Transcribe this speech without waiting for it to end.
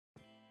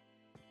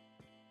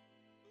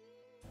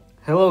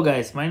Hello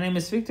guys, my name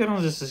is Victor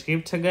and this is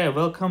Crypto Guy.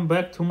 Welcome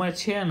back to my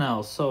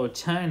channel. So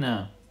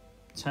China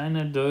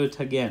do it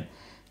again.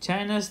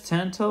 China's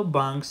central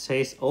bank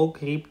says all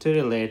crypto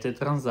related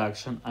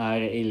transactions are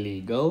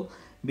illegal.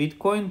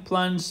 Bitcoin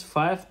plunged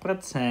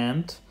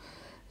 5%.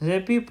 The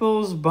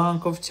People's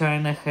Bank of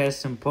China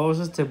has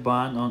imposed a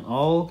ban on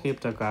all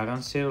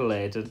cryptocurrency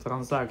related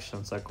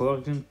transactions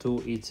according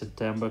to its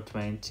September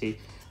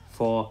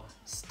 24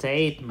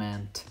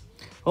 statement.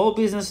 All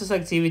business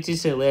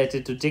activities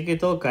related to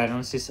digital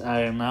currencies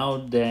are now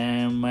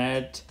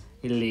deemed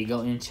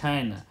illegal in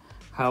China.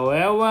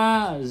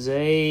 However,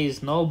 there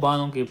is no ban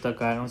on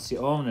cryptocurrency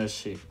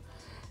ownership.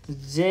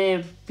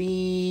 The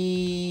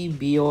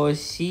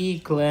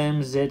PBOC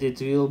claims that it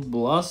will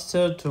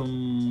bolster to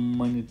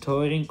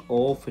monitoring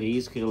of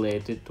risk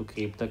related to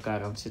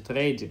cryptocurrency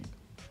trading.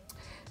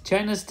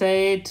 China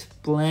state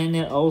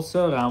planner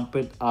also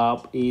ramped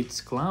up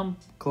its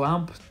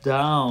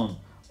clampdown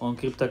on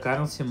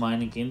cryptocurrency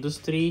mining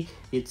industry.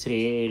 It's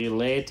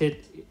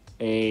related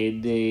a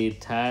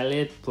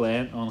detailed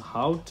plan on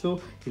how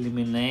to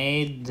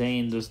eliminate the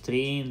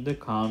industry in the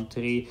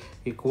country,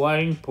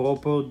 requiring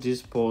proper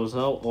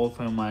disposal of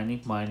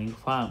remaining mining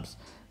farms.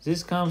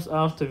 This comes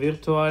after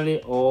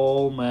virtually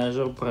all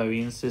major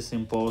provinces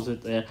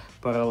imposed a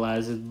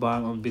paralyzing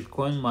ban on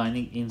Bitcoin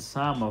mining in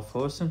summer,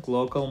 forcing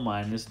local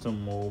miners to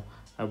move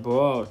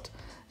abroad.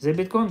 The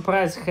Bitcoin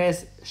price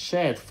has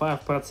shed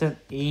 5%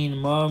 in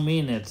more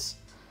minutes,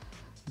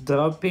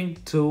 dropping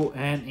to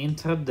an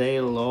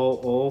intraday low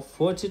of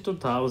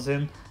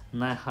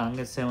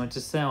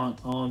 42,977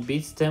 on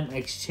Bitstamp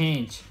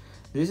exchange.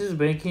 This is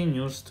breaking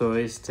news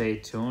story. Stay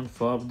tuned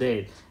for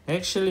update.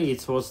 Actually,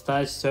 it was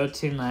touched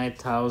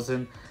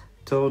 39,000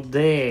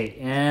 today.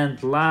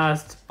 And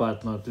last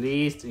but not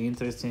least,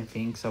 interesting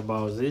things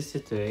about this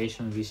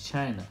situation with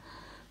China.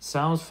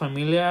 Sounds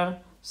familiar?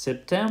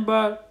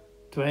 September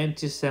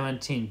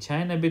 2017,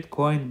 China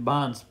Bitcoin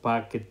bond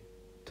sparked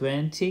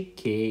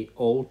 20k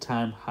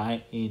all-time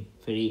high in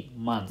 3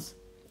 months.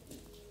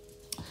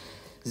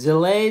 The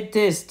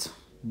latest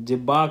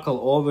debacle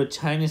over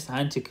Chinese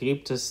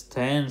anti-crypto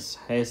stance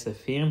has a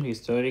firm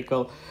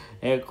historical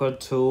echo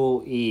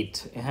to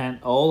it,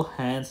 and all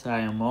hands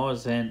are more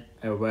than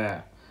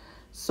aware.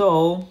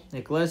 So,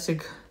 a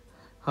classic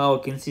how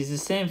we can see the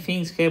same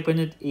things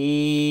happened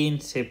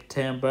in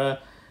September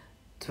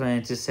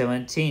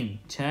 2017.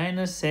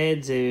 China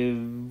said they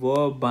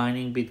were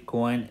banning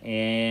Bitcoin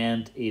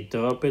and it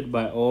dropped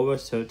by over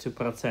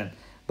 30%.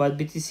 But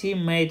BTC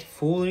made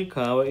full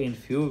recovery in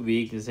few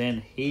weeks,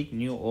 then hit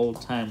new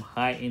all-time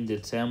high in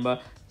December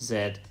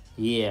that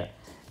year.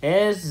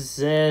 As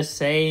the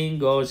saying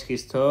goes,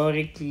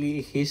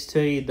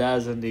 history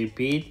doesn't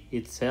repeat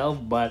itself,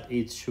 but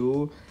it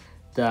sure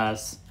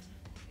does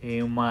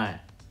remind.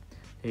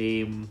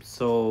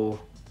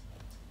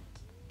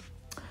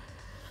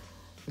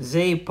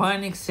 The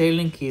panic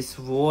selling is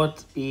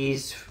what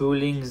is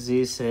fueling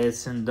this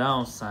recent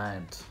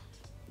downside.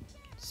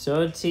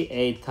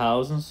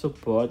 38,000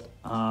 support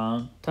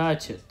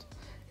untouched.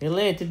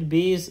 Related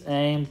bees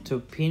aim to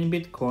pin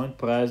Bitcoin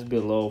price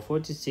below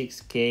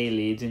 46k,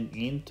 leading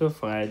into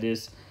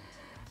Friday's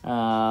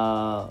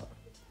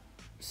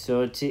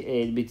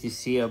 38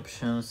 BTC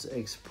options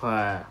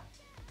expire.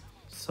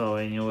 So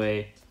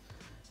anyway,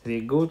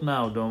 we good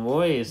now, don't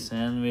worry,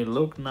 and we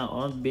look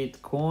now at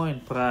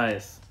Bitcoin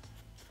price.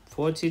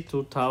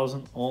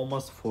 42,000,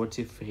 almost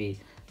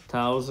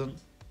 43,000,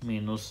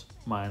 minus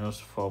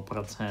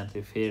 4%,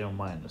 Ethereum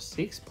minus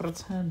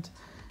 6%,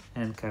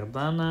 and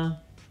Cardano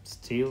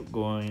still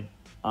going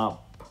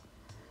up.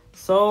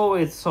 So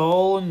it's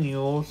all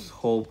news.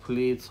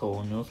 Hopefully it's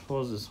all news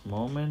for this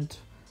moment.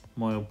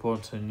 More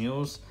important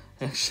news,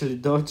 actually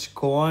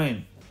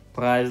Dogecoin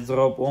price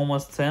drop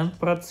almost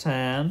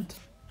 10%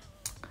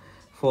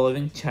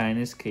 following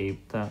Chinese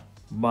crypto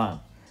ban.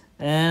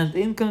 And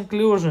in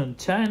conclusion,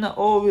 China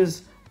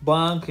always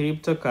ban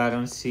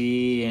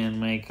cryptocurrency and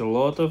make a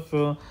lot of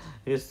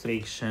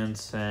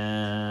restrictions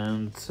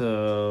and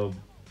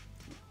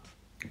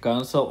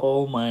cancel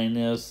all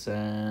miners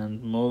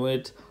and move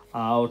it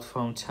out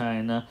from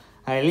China.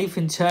 I live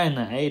in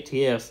China 8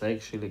 years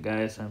actually,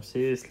 guys. I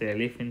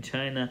live in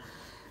China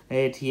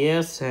 8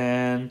 years,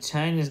 and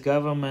Chinese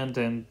government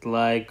and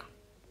like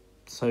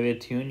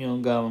Soviet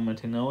Union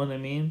government, you know what I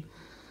mean?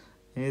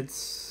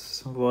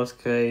 Was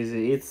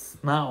crazy. It's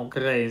now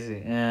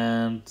crazy,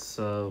 and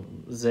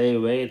they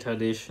were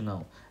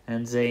traditional,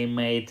 and they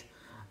made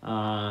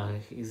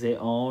their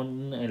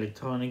own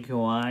electronic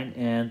yuan.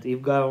 And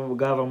if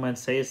government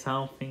says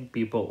something,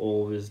 people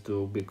always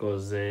do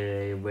because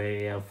they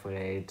very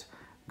afraid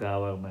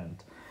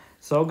government.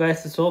 So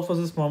guys, it's all for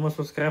this moment.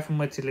 Subscribe for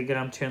my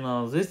Telegram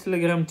channel. This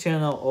Telegram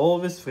channel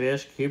always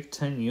fresh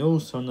crypto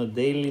news on a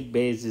daily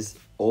basis.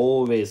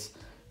 Always.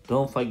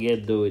 Don't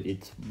forget do it.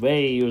 It's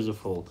very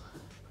useful.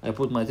 I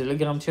put my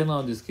Telegram channel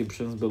in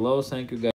descriptions below. Thank you guys.